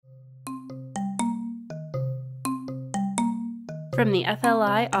From the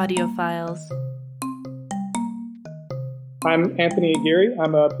FLI audio files. I'm Anthony Aguirre.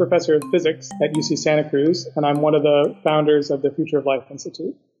 I'm a professor of physics at UC Santa Cruz, and I'm one of the founders of the Future of Life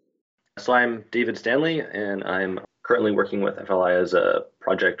Institute. So I'm David Stanley, and I'm currently working with FLI as a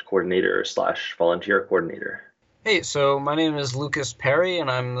project coordinator / volunteer coordinator. Hey, so my name is Lucas Perry,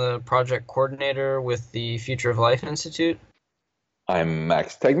 and I'm the project coordinator with the Future of Life Institute. I'm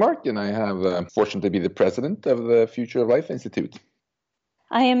Max Tegmark, and I have fortunate to be the president of the Future of Life Institute.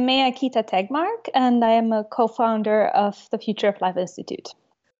 I am Mea Kita Tegmark, and I am a co-founder of the Future of Life Institute.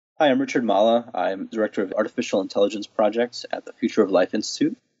 Hi, I'm Richard Mala. I'm Director of Artificial Intelligence Projects at the Future of Life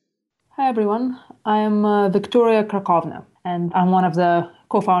Institute. Hi, everyone. I'm Victoria Krakovna, and I'm one of the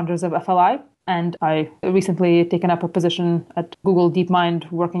co-founders of FLI, and I recently taken up a position at Google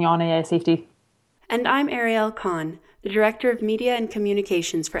DeepMind working on AI safety. And I'm Ariel Khan, the Director of Media and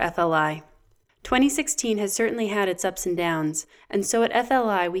Communications for FLI. 2016 has certainly had its ups and downs, and so at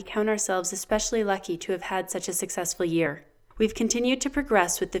FLI we count ourselves especially lucky to have had such a successful year. We've continued to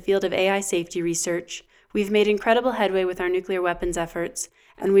progress with the field of AI safety research, we've made incredible headway with our nuclear weapons efforts,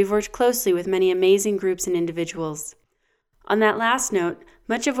 and we've worked closely with many amazing groups and individuals. On that last note,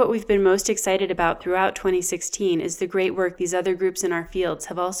 much of what we've been most excited about throughout 2016 is the great work these other groups in our fields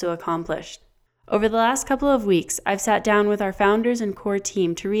have also accomplished. Over the last couple of weeks, I've sat down with our founders and core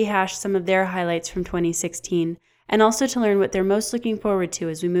team to rehash some of their highlights from 2016, and also to learn what they're most looking forward to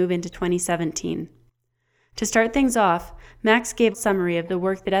as we move into 2017. To start things off, Max gave a summary of the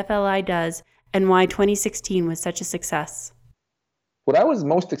work that FLI does and why 2016 was such a success. What I was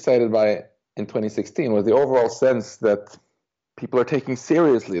most excited by in 2016 was the overall sense that people are taking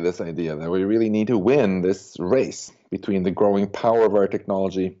seriously this idea that we really need to win this race between the growing power of our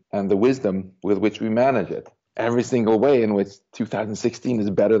technology and the wisdom with which we manage it. Every single way in which 2016 is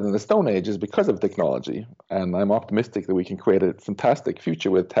better than the Stone Age is because of technology. And I'm optimistic that we can create a fantastic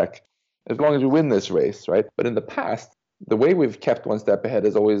future with tech as long as we win this race, right? But in the past, the way we've kept one step ahead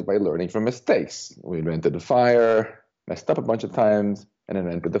is always by learning from mistakes. We invented the fire, messed up a bunch of times, and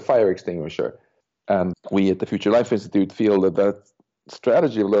invented the fire extinguisher. And we at the Future Life Institute feel that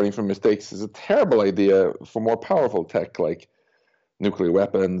strategy of learning from mistakes is a terrible idea for more powerful tech like nuclear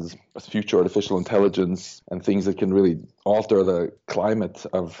weapons, future artificial intelligence, and things that can really alter the climate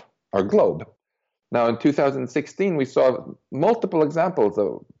of our globe. Now, in 2016, we saw multiple examples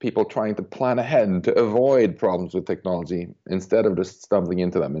of people trying to plan ahead to avoid problems with technology instead of just stumbling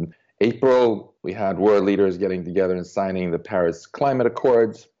into them. In April, we had world leaders getting together and signing the Paris Climate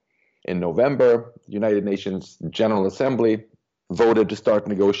Accords. In November, the United Nations General Assembly voted to start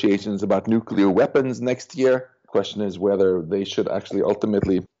negotiations about nuclear weapons next year. The question is whether they should actually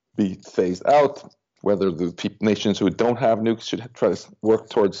ultimately be phased out, whether the nations who don't have nukes should try to work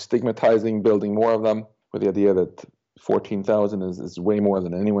towards stigmatizing, building more of them, with the idea that 14,000 is way more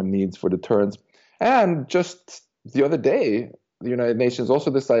than anyone needs for deterrence. And just the other day, the United Nations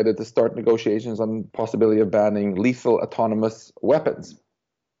also decided to start negotiations on the possibility of banning lethal autonomous weapons,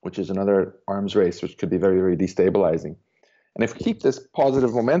 which is another arms race, which could be very, very destabilizing. And if we keep this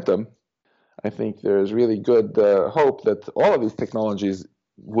positive momentum, I think there's really good hope that all of these technologies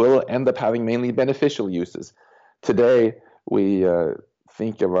will end up having mainly beneficial uses. Today, we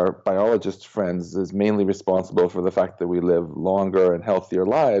think of our biologist friends as mainly responsible for the fact that we live longer and healthier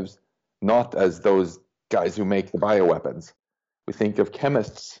lives, not as those guys who make the bioweapons. We think of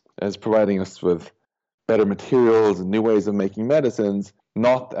chemists as providing us with better materials and new ways of making medicines,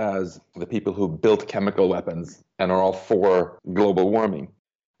 not as the people who built chemical weapons and are all for global warming.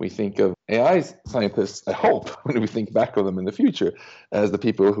 We think of AI scientists, I hope, when we think back of them in the future, as the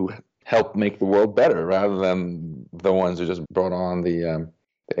people who help make the world better rather than the ones who just brought on the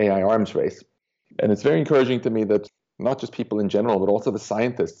AI arms race. And it's very encouraging to me that not just people in general, but also the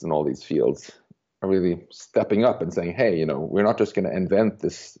scientists in all these fields are really stepping up and saying, hey, we're not just going to invent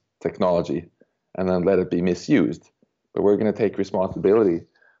this technology and then let it be misused, but we're going to take responsibility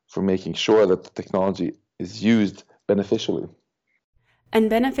for making sure that the technology is used beneficially. And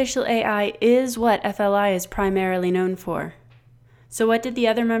beneficial AI is what FLI is primarily known for. So what did the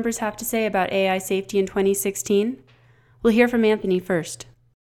other members have to say about AI safety in 2016? We'll hear from Anthony first.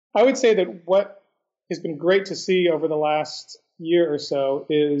 I would say that what has been great to see over the last year or so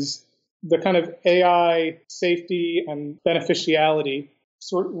is the kind of AI safety and beneficiality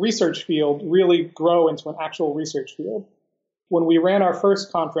sort of research field really grow into an actual research field. When we ran our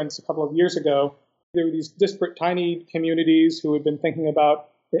first conference a couple of years ago, there were these disparate tiny communities who had been thinking about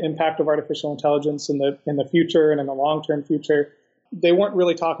the impact of artificial intelligence in the future and in the long-term future. They weren't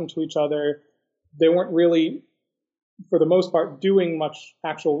really talking to each other. They weren't really, for the most part, doing much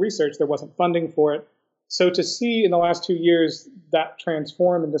actual research. There wasn't funding for it. So to see in the last 2 years that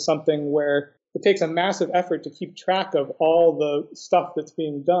transform into something where it takes a massive effort to keep track of all the stuff that's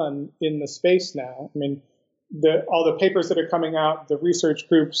being done in the space now. I mean, all the papers that are coming out, the research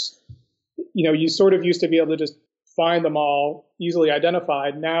groups, you sort of used to be able to just find them all easily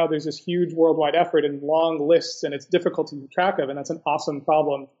identified. Now there's this huge worldwide effort and long lists, and it's difficult to keep track of, and that's an awesome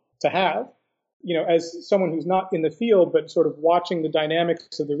problem to have. As someone who's not in the field, but sort of watching the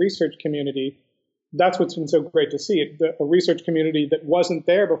dynamics of the research community, that's what's been so great to see. A research community that wasn't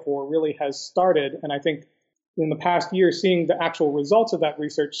there before really has started, and I think in the past year, seeing the actual results of that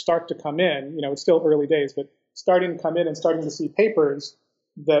research start to come in, it's still early days, but starting to come in and starting to see papers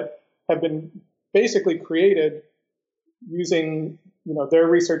that have been basically created using their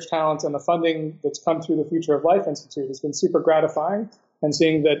research talents and the funding that's come through the Future of Life Institute has been super gratifying, and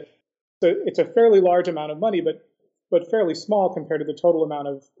seeing that it's a fairly large amount of money, but fairly small compared to the total amount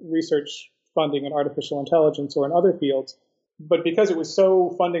of research funding in artificial intelligence or in other fields. But because it was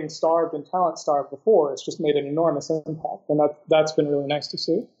so funding starved and talent starved before, it's just made an enormous impact, and that's been really nice to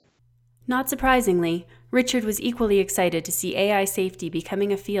see. Not surprisingly, Richard was equally excited to see AI safety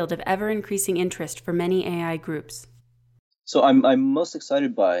becoming a field of ever-increasing interest for many AI groups. So I'm most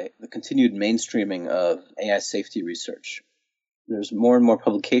excited by the continued mainstreaming of AI safety research. There's more and more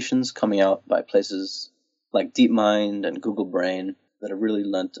publications coming out by places like DeepMind and Google Brain that have really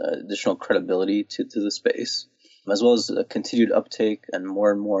lent additional credibility to the space, as well as a continued uptake and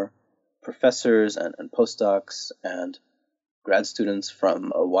more professors and postdocs and grad students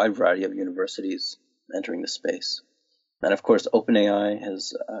from a wide variety of universities entering the space. And of course, OpenAI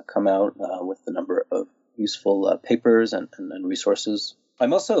has come out with a number of useful papers and resources.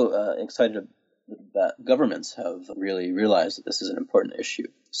 I'm also excited that governments have really realized that this is an important issue.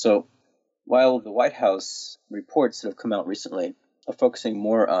 So while the White House reports that have come out recently are focusing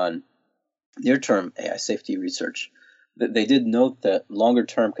more on near-term AI safety research, they did note that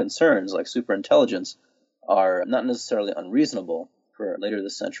longer-term concerns like superintelligence are not necessarily unreasonable for later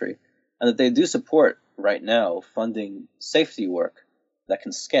this century, and that they do support right now funding safety work that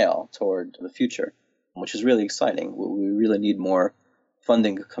can scale toward the future, which is really exciting. We really need more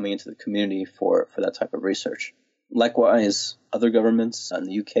funding coming into the community for that type of research. Likewise, other governments in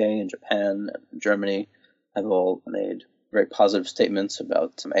the UK and Japan and Germany have all made very positive statements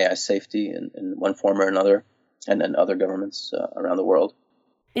about AI safety in one form or another, and other governments around the world.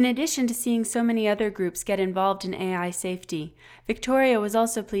 In addition to seeing so many other groups get involved in AI safety, Victoria was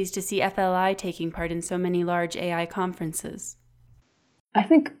also pleased to see FLI taking part in so many large AI conferences. I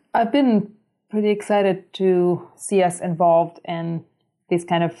think I've been pretty excited to see us involved in these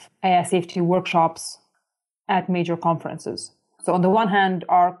kind of AI safety workshops at major conferences. So on the one hand,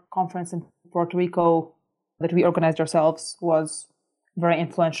 our conference in Puerto Rico that we organized ourselves was very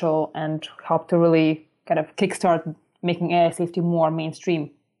influential and helped to really kind of kickstart making AI safety more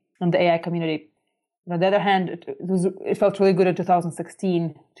mainstream in the AI community. On the other hand, it felt really good in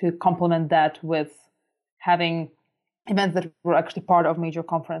 2016 to complement that with having events that were actually part of major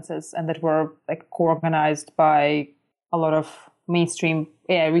conferences and that were like co-organized by a lot of mainstream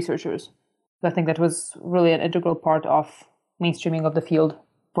AI researchers. So I think that was really an integral part of mainstreaming of the field.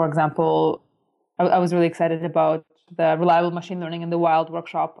 For example, I was really excited about the Reliable Machine Learning in the Wild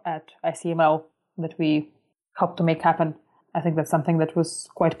workshop at ICML that we helped to make happen. I think that's something that was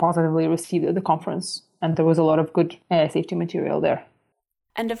quite positively received at the conference, and there was a lot of good AI safety material there.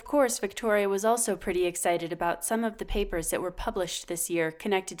 And of course, Victoria was also pretty excited about some of the papers that were published this year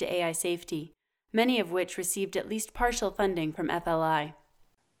connected to AI safety, many of which received at least partial funding from FLI.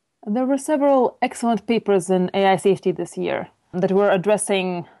 There were several excellent papers in AI safety this year that were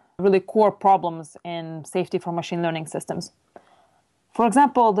addressing really core problems in safety for machine learning systems. For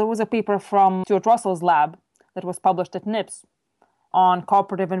example, there was a paper from Stuart Russell's lab that was published at NIPS on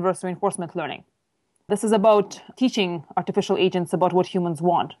cooperative inverse reinforcement learning. This is about teaching artificial agents about what humans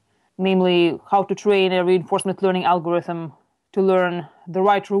want, namely how to train a reinforcement learning algorithm to learn the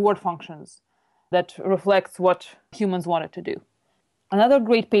right reward functions that reflects what humans want it to do. Another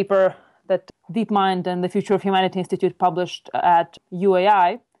great paper that DeepMind and the Future of Humanity Institute published at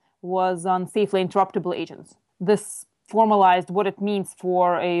UAI was on safely interruptible agents. This formalized what it means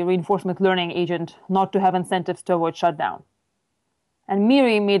for a reinforcement learning agent not to have incentives to avoid shutdown. And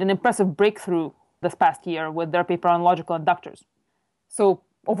MIRI made an impressive breakthrough this past year with their paper on logical inductors. So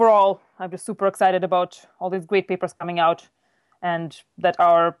overall, I'm just super excited about all these great papers coming out and that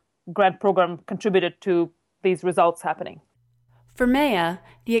our grant program contributed to these results happening. For Maya,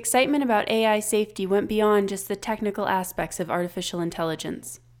 the excitement about AI safety went beyond just the technical aspects of artificial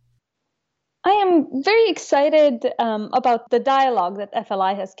intelligence. I am very excited about the dialogue that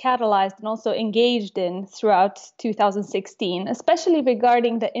FLI has catalyzed and also engaged in throughout 2016, especially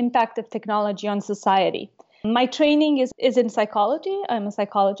regarding the impact of technology on society. My training is in psychology. I'm a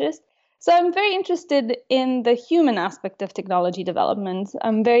psychologist. So I'm very interested in the human aspect of technology development.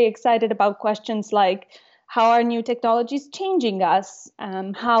 I'm very excited about questions like, how are new technologies changing us?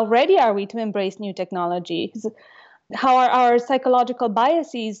 How ready are we to embrace new technologies? How are our psychological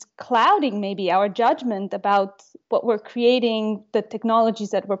biases clouding maybe our judgment about what we're creating, the technologies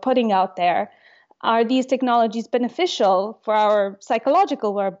that we're putting out there? Are these technologies beneficial for our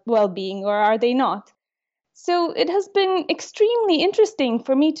psychological well-being, or are they not? So it has been extremely interesting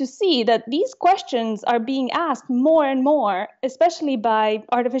for me to see that these questions are being asked more and more, especially by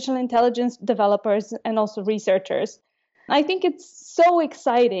artificial intelligence developers and also researchers. I think it's so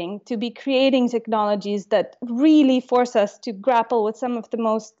exciting to be creating technologies that really force us to grapple with some of the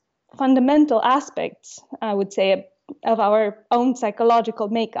most fundamental aspects, I would say, of our own psychological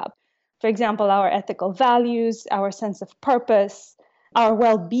makeup. For example, our ethical values, our sense of purpose, our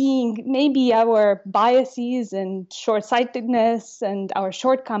well-being, maybe our biases and short-sightedness and our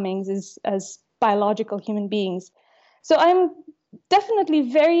shortcomings as biological human beings. So I'm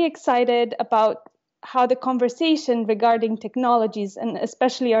definitely very excited about how the conversation regarding technologies and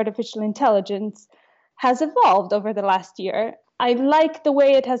especially artificial intelligence has evolved over the last year. I like the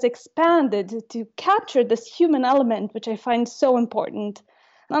way it has expanded to capture this human element, which I find so important.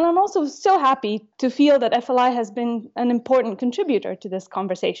 And I'm also so happy to feel that FLI has been an important contributor to this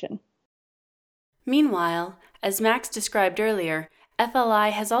conversation. Meanwhile, as Max described earlier,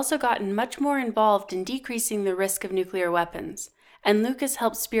 FLI has also gotten much more involved in decreasing the risk of nuclear weapons, and Lucas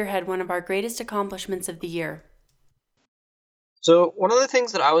helped spearhead one of our greatest accomplishments of the year. So one of the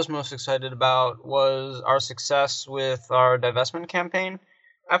things that I was most excited about was our success with our divestment campaign.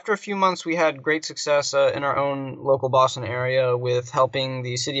 After a few months, we had great success in our own local Boston area with helping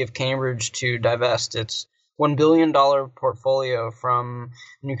the city of Cambridge to divest its $1 billion portfolio from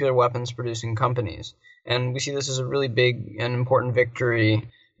nuclear weapons producing companies. And we see this as a really big and important victory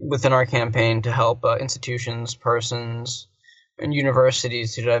within our campaign to help institutions, persons, and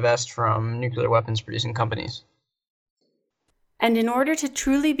universities to divest from nuclear weapons producing companies. And in order to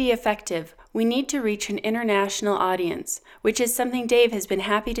truly be effective, we need to reach an international audience, which is something Dave has been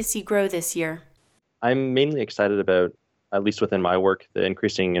happy to see grow this year. I'm mainly excited about, at least within my work, the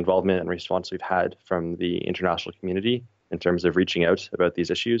increasing involvement and response we've had from the international community in terms of reaching out about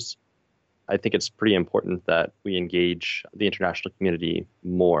these issues. I think it's pretty important that we engage the international community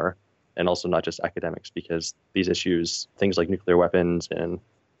more, and also not just academics, because these issues, things like nuclear weapons and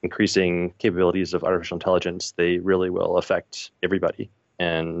increasing capabilities of artificial intelligence, they really will affect everybody.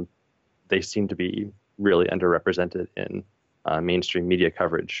 And they seem to be really underrepresented in mainstream media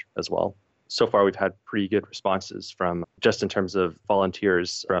coverage as well. So far, we've had pretty good responses from, just in terms of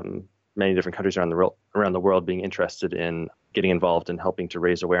volunteers from many different countries around the world being interested in getting involved and helping to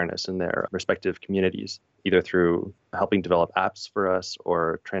raise awareness in their respective communities, either through helping develop apps for us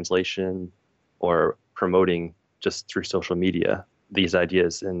or translation or promoting just through social media these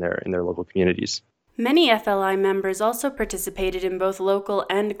ideas in their local communities. Many FLI members also participated in both local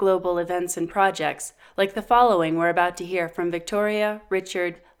and global events and projects, like the following we're about to hear from Victoria,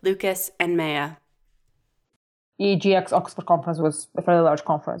 Richard, Lucas, and Maya. The EGX Oxford conference was a fairly large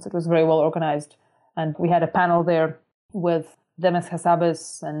conference. It was very well organized, and we had a panel there with Demis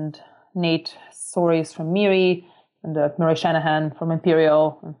Hassabis and Nate Soares from MIRI, and Murray Shanahan from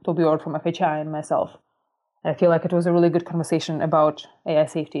Imperial, and Toby Ord from FHI, and myself. I feel like it was a really good conversation about AI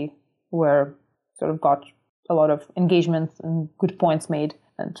safety, where sort of got a lot of engagement and good points made.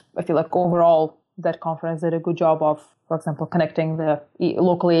 And I feel like overall that conference did a good job of, for example, connecting the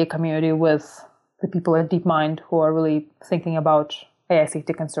local AI community with the people at DeepMind who are really thinking about AI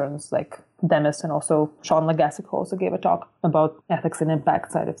safety concerns, like Demis, and also Sean Legassick, who also gave a talk about ethics and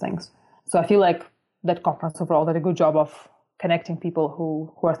impact side of things. So I feel like that conference overall did a good job of connecting people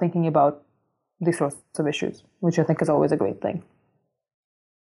who are thinking about these sorts of issues, which I think is always a great thing.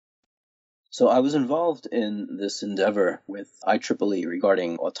 So I was involved in this endeavor with IEEE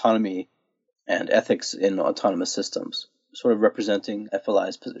regarding autonomy and ethics in autonomous systems, sort of representing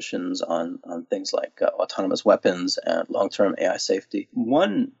FLI's positions on things like autonomous weapons and long-term AI safety.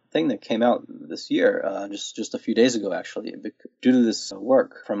 One thing that came out this year, just a few days ago actually, due to this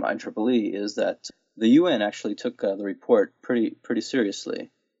work from IEEE, is that the UN actually took the report pretty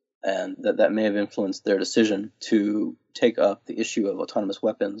seriously, and that may have influenced their decision to take up the issue of autonomous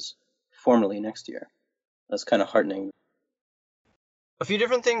weapons formally next year. That's kind of heartening. A few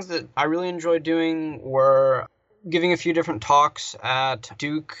different things that I really enjoyed doing were giving a few different talks at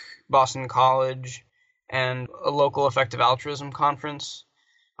Duke, Boston College, and a local effective altruism conference.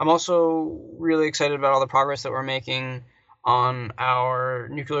 I'm also really excited about all the progress that we're making on our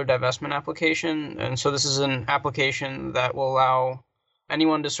nuclear divestment application. And so this is an application that will allow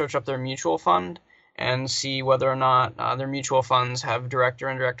anyone to search up their mutual fund and see whether or not their mutual funds have direct or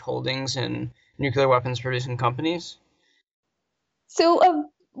indirect holdings in nuclear weapons producing companies. So a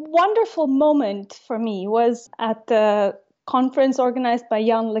wonderful moment for me was at the conference organized by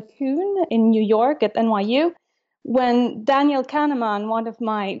Jan LeCun in New York at NYU, when Daniel Kahneman, one of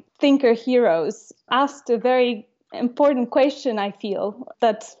my thinker heroes, asked a very important question, I feel,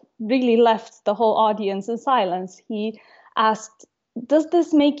 that really left the whole audience in silence. He asked, does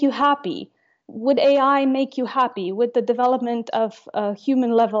this make you happy? Would AI make you happy? Would the development of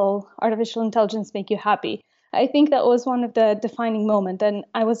human-level artificial intelligence make you happy? I think that was one of the defining moments, and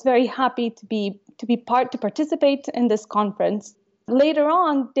I was very happy to participate in this conference. Later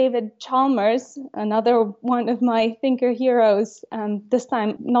on, David Chalmers, another one of my thinker heroes, this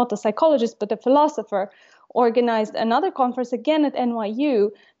time not a psychologist but a philosopher, organized another conference again at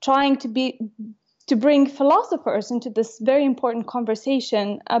NYU, trying to bring philosophers into this very important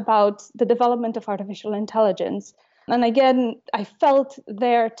conversation about the development of artificial intelligence. And again, I felt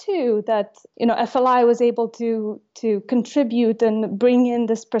there too that FLI was able to contribute and bring in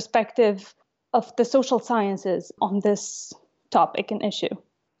this perspective of the social sciences on this topic and issue.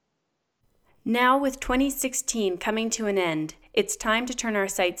 Now, with 2016 coming to an end, it's time to turn our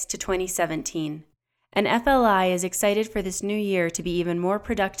sights to 2017. And FLI is excited for this new year to be even more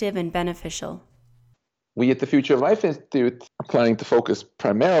productive and beneficial. We at the Future of Life Institute are planning to focus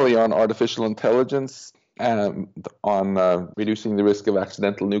primarily on artificial intelligence and on reducing the risk of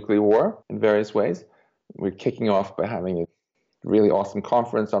accidental nuclear war in various ways. We're kicking off by having a really awesome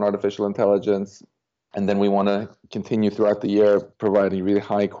conference on artificial intelligence. And then we want to continue throughout the year providing really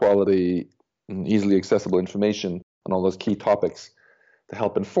high quality and easily accessible information on all those key topics to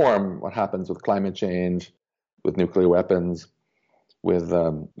help inform what happens with climate change, with nuclear weapons, with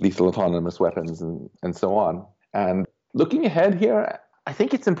lethal autonomous weapons, and so on. And looking ahead here, I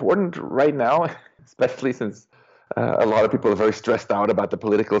think it's important right now, especially since a lot of people are very stressed out about the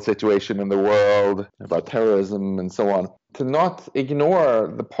political situation in the world, about terrorism and so on, to not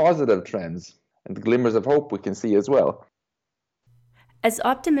ignore the positive trends and the glimmers of hope we can see as well. As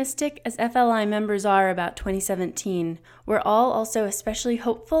optimistic as FLI members are about 2017, we're all also especially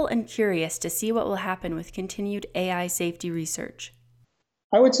hopeful and curious to see what will happen with continued AI safety research.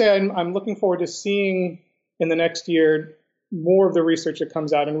 I would say I'm looking forward to seeing in the next year more of the research that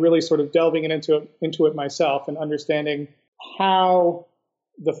comes out and really sort of delving into it myself and understanding how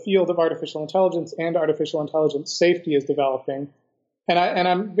the field of artificial intelligence and artificial intelligence safety is developing. And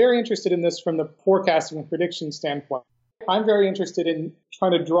I'm very interested in this from the forecasting and prediction standpoint. I'm very interested in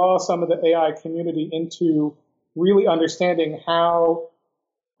trying to draw some of the AI community into really understanding how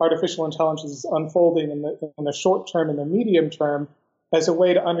artificial intelligence is unfolding in the short term and the medium term as a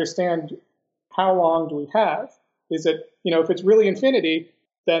way to understand how long do we have. Is it, if it's really infinity,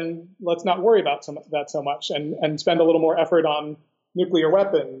 then let's not worry about that so much and spend a little more effort on nuclear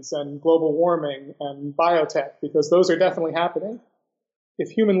weapons and global warming and biotech, because those are definitely happening. If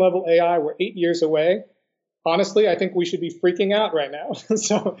human-level AI were 8 years away, honestly, I think we should be freaking out right now.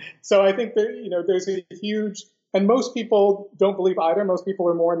 So I think that, there's a huge, and most people don't believe either. Most people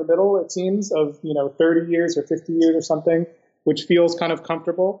are more in the middle, it seems, of, 30 years or 50 years or something, which feels kind of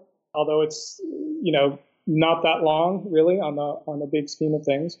comfortable, although it's, not that long really on the big scheme of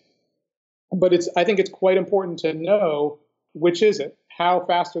things. But I think it's quite important to know which is it, how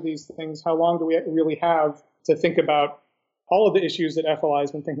fast are these things, how long do we really have to think about all of the issues that FLI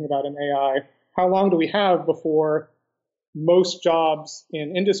has been thinking about in AI. How long do we have before most jobs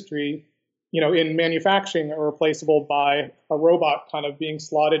in industry, in manufacturing are replaceable by a robot kind of being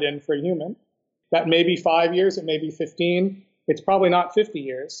slotted in for a human? That may be 5 years, it may be 15. It's probably not 50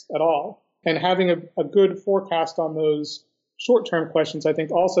 years at all. And having a good forecast on those short-term questions, I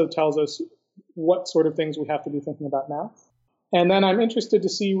think, also tells us what sort of things we have to be thinking about now. And then I'm interested to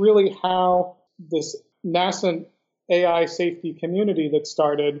see really how this nascent AI safety community that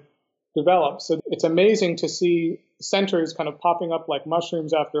started develop. So it's amazing to see centers kind of popping up like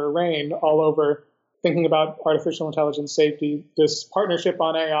mushrooms after a rain all over thinking about artificial intelligence safety. This partnership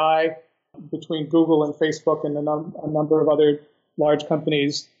on AI between Google and Facebook and a number of other large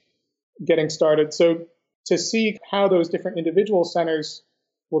companies getting started. So to see how those different individual centers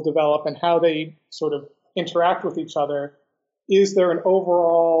will develop and how they sort of interact with each other, is there an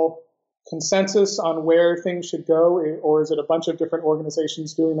overall consensus on where things should go, or is it a bunch of different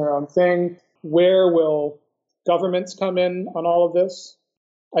organizations doing their own thing? Where will governments come in on all of this.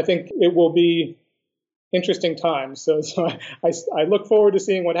 I think it will be interesting times. So I look forward to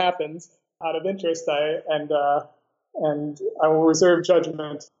seeing what happens. Out of interest, and I will reserve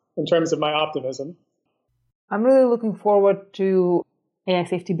judgment in terms of my optimism. I'm really looking forward to AI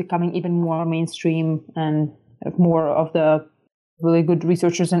safety becoming even more mainstream and more of the really good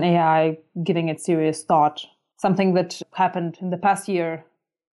researchers in AI giving it serious thought. Something that happened in the past year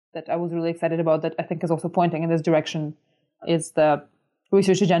that I was really excited about that I think is also pointing in this direction is the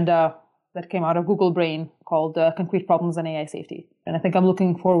research agenda that came out of Google Brain called Concrete Problems in AI Safety. And I think I'm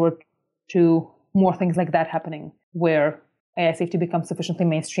looking forward to more things like that happening where AI safety becomes sufficiently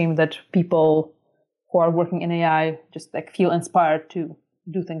mainstream that people who are working in AI just like feel inspired to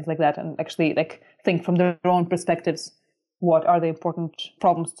do things like that and actually like think from their own perspectives what are the important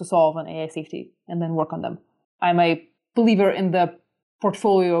problems to solve in AI safety and then work on them. I'm a believer in the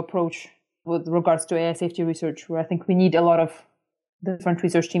portfolio approach with regards to AI safety research, where I think we need a lot of different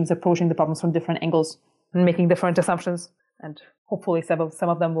research teams approaching the problems from different angles and making different assumptions. And hopefully some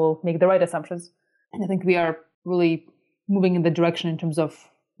of them will make the right assumptions. And I think we are really moving in the direction in terms of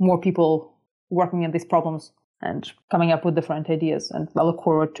more people working on these problems and coming up with different ideas. And I look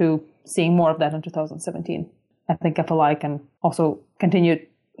forward to seeing more of that in 2017. I think FLI can also continue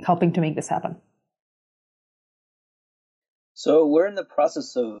helping to make this happen. So we're in the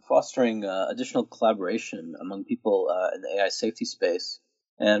process of fostering additional collaboration among people in the AI safety space.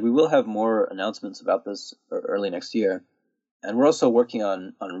 And we will have more announcements about this early next year. And we're also working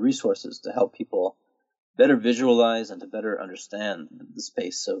on resources to help people better visualize and to better understand the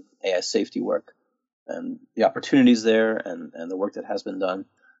space of AI safety work and the opportunities there and the work that has been done,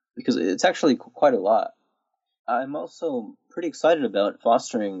 because it's actually quite a lot. I'm also pretty excited about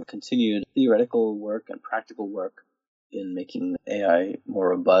fostering continued theoretical work and practical work in making AI more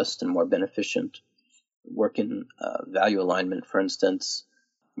robust and more beneficent. Work in value alignment, for instance,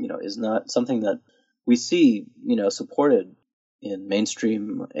 is not something that we see, supported in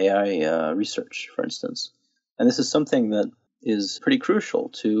mainstream AI research, for instance. And this is something that is pretty crucial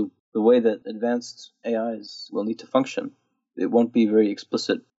to the way that advanced AIs will need to function. It won't be very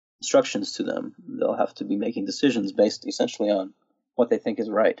explicit instructions to them. They'll have to be making decisions based essentially on what they think is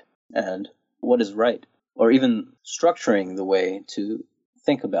right and what is right, or even structuring the way to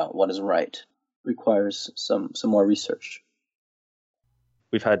think about what is right requires some more research.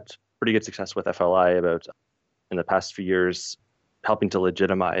 We've had pretty good success with FLI about, in the past few years, helping to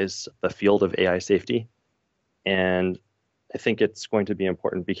legitimize the field of AI safety. And I think it's going to be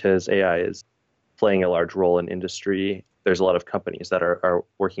important because AI is playing a large role in industry. There's a lot of companies that are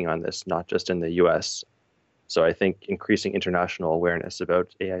working on this, not just in the US. So I think increasing international awareness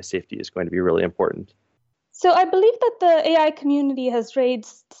about AI safety is going to be really important. So I believe that the AI community has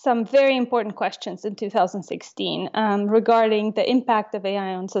raised some very important questions in 2016 regarding the impact of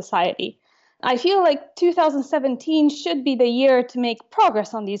AI on society. I feel like 2017 should be the year to make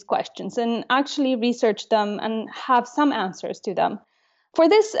progress on these questions and actually research them and have some answers to them. For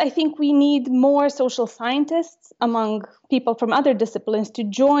this, I think we need more social scientists among people from other disciplines to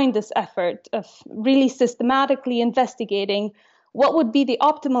join this effort of really systematically investigating what would be the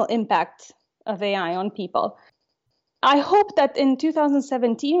optimal impact of AI on people. I hope that in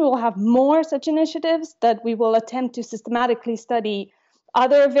 2017 we will have more such initiatives, that we will attempt to systematically study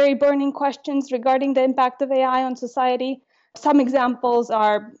other very burning questions regarding the impact of AI on society. Some examples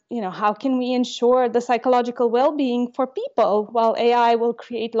are, how can we ensure the psychological well-being for people while AI will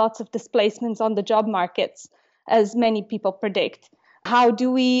create lots of displacements on the job markets, as many people predict? How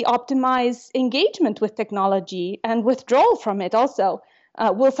do we optimize engagement with technology and withdrawal from it also?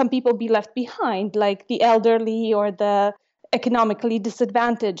 Will some people be left behind, like the elderly or the economically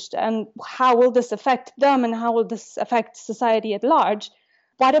disadvantaged? And how will this affect them, and how will this affect society at large?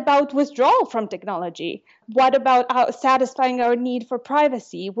 What about withdrawal from technology? What about satisfying our need for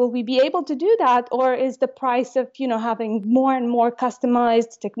privacy? Will we be able to do that? Or is the price of, having more and more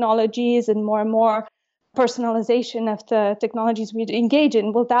customized technologies and more personalization of the technologies we engage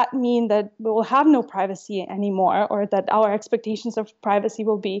in, will that mean that we will have no privacy anymore, or that our expectations of privacy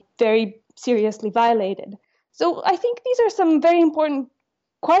will be very seriously violated? So I think these are some very important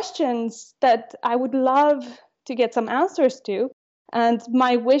questions that I would love to get some answers to. And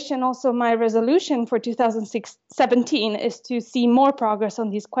my wish and also my resolution for 2017 is to see more progress on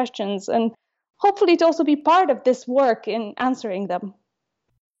these questions and hopefully to also be part of this work in answering them.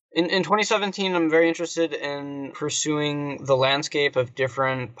 In 2017, I'm very interested in pursuing the landscape of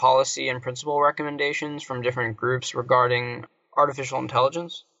different policy and principle recommendations from different groups regarding artificial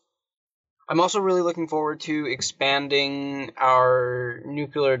intelligence. I'm also really looking forward to expanding our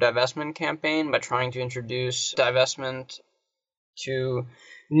nuclear divestment campaign by trying to introduce divestment to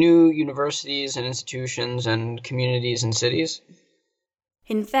new universities and institutions and communities and cities.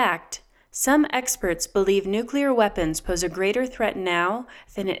 In fact, some experts believe nuclear weapons pose a greater threat now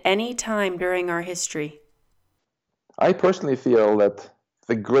than at any time during our history. I personally feel that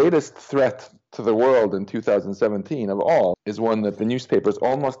the greatest threat to the world in 2017 of all is one that the newspapers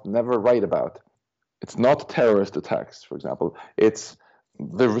almost never write about. It's not terrorist attacks, for example. It's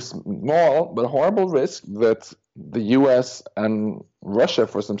the small but horrible risk that the US and Russia,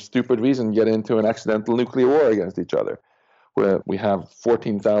 for some stupid reason, get into an accidental nuclear war against each other, where we have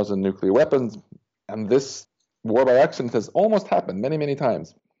 14,000 nuclear weapons, and this war by accident has almost happened many, many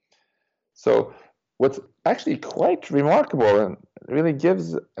times. So what's actually quite remarkable and really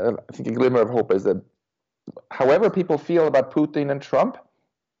gives, I think, a glimmer of hope is that however people feel about Putin and Trump,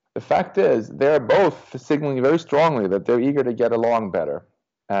 the fact is they're both signaling very strongly that they're eager to get along better.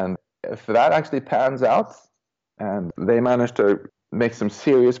 And if that actually pans out and they manage to make some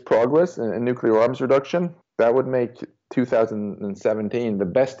serious progress in nuclear arms reduction, that would make 2017 the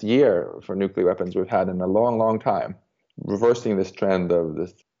best year for nuclear weapons we've had in a long, long time, reversing this trend of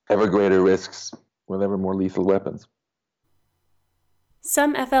this ever greater risks with ever more lethal weapons.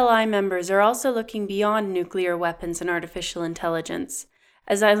 Some FLI members are also looking beyond nuclear weapons and artificial intelligence,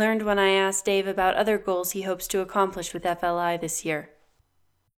 as I learned when I asked Dave about other goals he hopes to accomplish with FLI this year.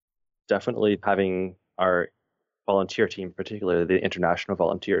 Definitely having our volunteer team, particularly the international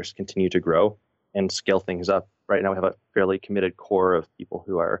volunteers, continue to grow and scale things up. Right now we have a fairly committed core of people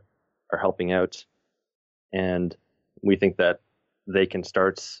who are helping out, and we think that they can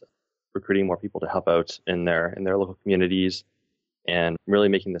start recruiting more people to help out in their local communities and really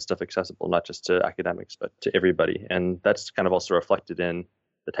making this stuff accessible, not just to academics, but to everybody. And that's kind of also reflected in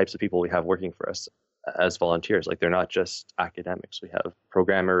the types of people we have working for us as volunteers. Like, they're not just academics. We have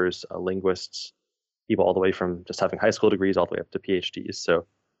programmers, linguists, people all the way from just having high school degrees all the way up to PhDs. So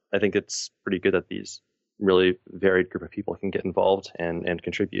I think it's pretty good that these really varied group of people can get involved and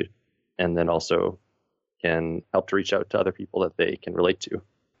contribute, and then also can help to reach out to other people that they can relate to.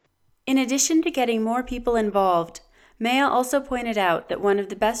 In addition to getting more people involved, Maya also pointed out that one of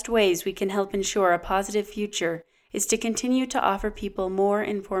the best ways we can help ensure a positive future is to continue to offer people more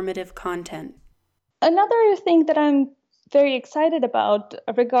informative content. Another thing that I'm very excited about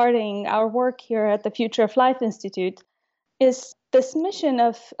regarding our work here at the Future of Life Institute is this mission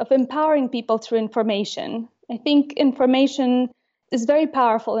of empowering people through information. I think information is very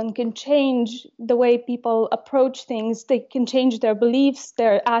powerful and can change the way people approach things. They can change their beliefs,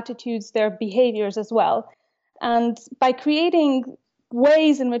 their attitudes, their behaviors as well. And by creating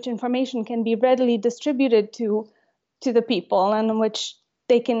ways in which information can be readily distributed to the people and in which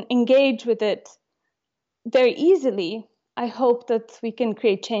they can engage with it very easily, I hope that we can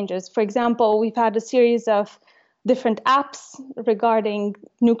create changes. For example, we've had a series of different apps regarding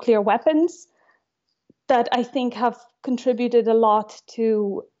nuclear weapons that I think have contributed a lot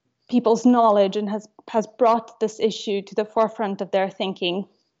to people's knowledge and has brought this issue to the forefront of their thinking.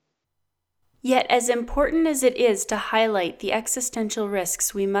 Yet, as important as it is to highlight the existential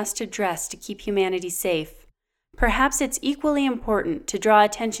risks we must address to keep humanity safe, perhaps it's equally important to draw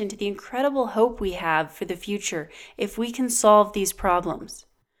attention to the incredible hope we have for the future if we can solve these problems,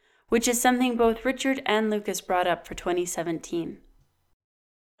 which is something both Richard and Lucas brought up for 2017.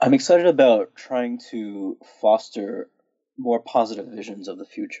 I'm excited about trying to foster more positive visions of the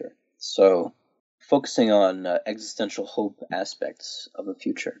future. So focusing on existential hope aspects of the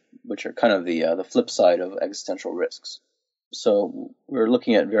future, which are kind of the flip side of existential risks. So we're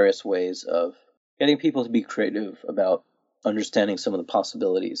looking at various ways of getting people to be creative about understanding some of the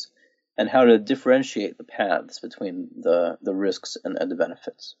possibilities and how to differentiate the paths between the risks and the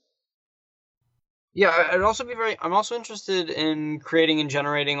benefits. Yeah, I'm also interested in creating and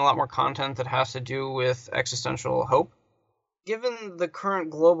generating a lot more content that has to do with existential hope. Given the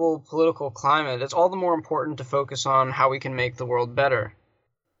current global political climate, it's all the more important to focus on how we can make the world better.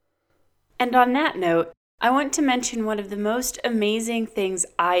 And on that note, I want to mention one of the most amazing things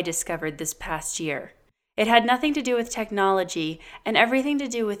I discovered this past year. It had nothing to do with technology and everything to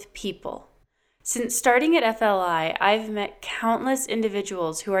do with people. Since starting at FLI, I've met countless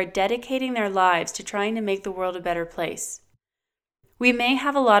individuals who are dedicating their lives to trying to make the world a better place. We may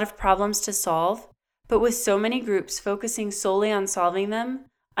have a lot of problems to solve, but with so many groups focusing solely on solving them,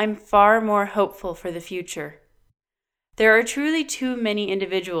 I'm far more hopeful for the future. There are truly too many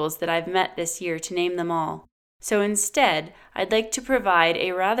individuals that I've met this year to name them all. So instead, I'd like to provide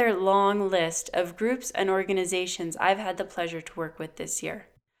a rather long list of groups and organizations I've had the pleasure to work with this year.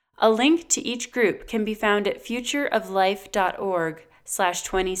 A link to each group can be found at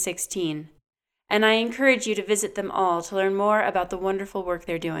futureoflife.org/2016, and I encourage you to visit them all to learn more about the wonderful work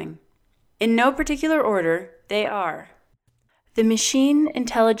they're doing. In no particular order, they are the Machine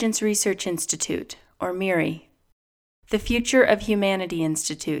Intelligence Research Institute, or MIRI, the Future of Humanity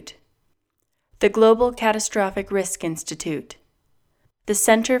Institute, the Global Catastrophic Risk Institute, the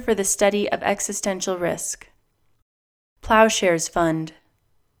Center for the Study of Existential Risk, Plowshares Fund,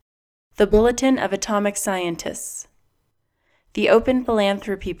 the Bulletin of Atomic Scientists, the Open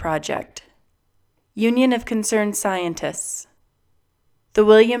Philanthropy Project, Union of Concerned Scientists, the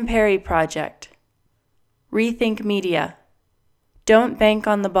William Perry Project, Rethink Media, Don't Bank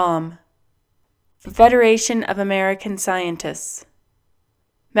on the Bomb, the Federation of American Scientists,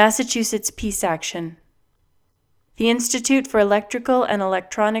 Massachusetts Peace Action, the Institute for Electrical and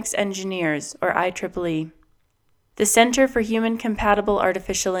Electronics Engineers, or IEEE, the Center for Human Compatible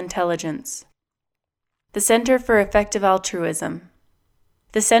Artificial Intelligence, the Center for Effective Altruism,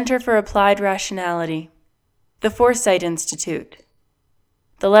 the Center for Applied Rationality, the Foresight Institute,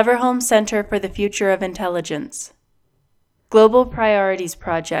 the Leverhulme Center for the Future of Intelligence, Global Priorities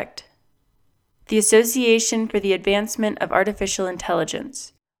Project, the Association for the Advancement of Artificial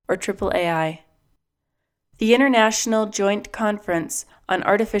Intelligence, or AAAI, the International Joint Conference on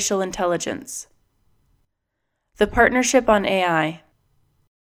Artificial Intelligence, the Partnership on AI,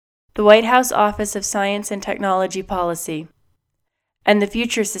 the White House Office of Science and Technology Policy, and the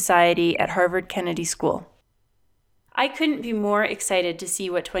Future Society at Harvard Kennedy School. I couldn't be more excited to see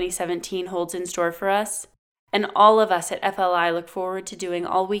what 2017 holds in store for us, and all of us at FLI look forward to doing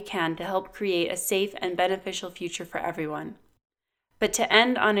all we can to help create a safe and beneficial future for everyone. But to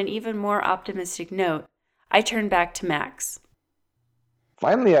end on an even more optimistic note, I turn back to Max.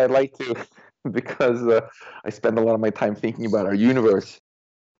 Finally, I'd like to, because I spend a lot of my time thinking about our universe,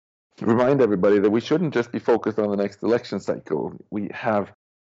 remind everybody that we shouldn't just be focused on the next election cycle. We have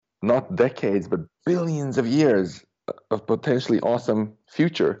not decades, but billions of years of potentially awesome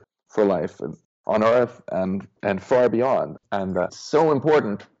future for life on Earth and far beyond. And that's so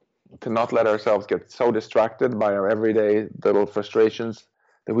important to not let ourselves get so distracted by our everyday little frustrations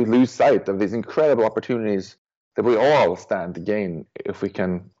that we lose sight of these incredible opportunities that we all stand to gain if we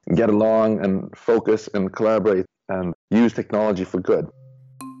can get along and focus and collaborate and use technology for good.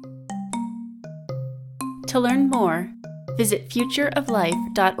 To learn more, visit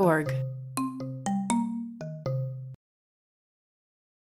futureoflife.org.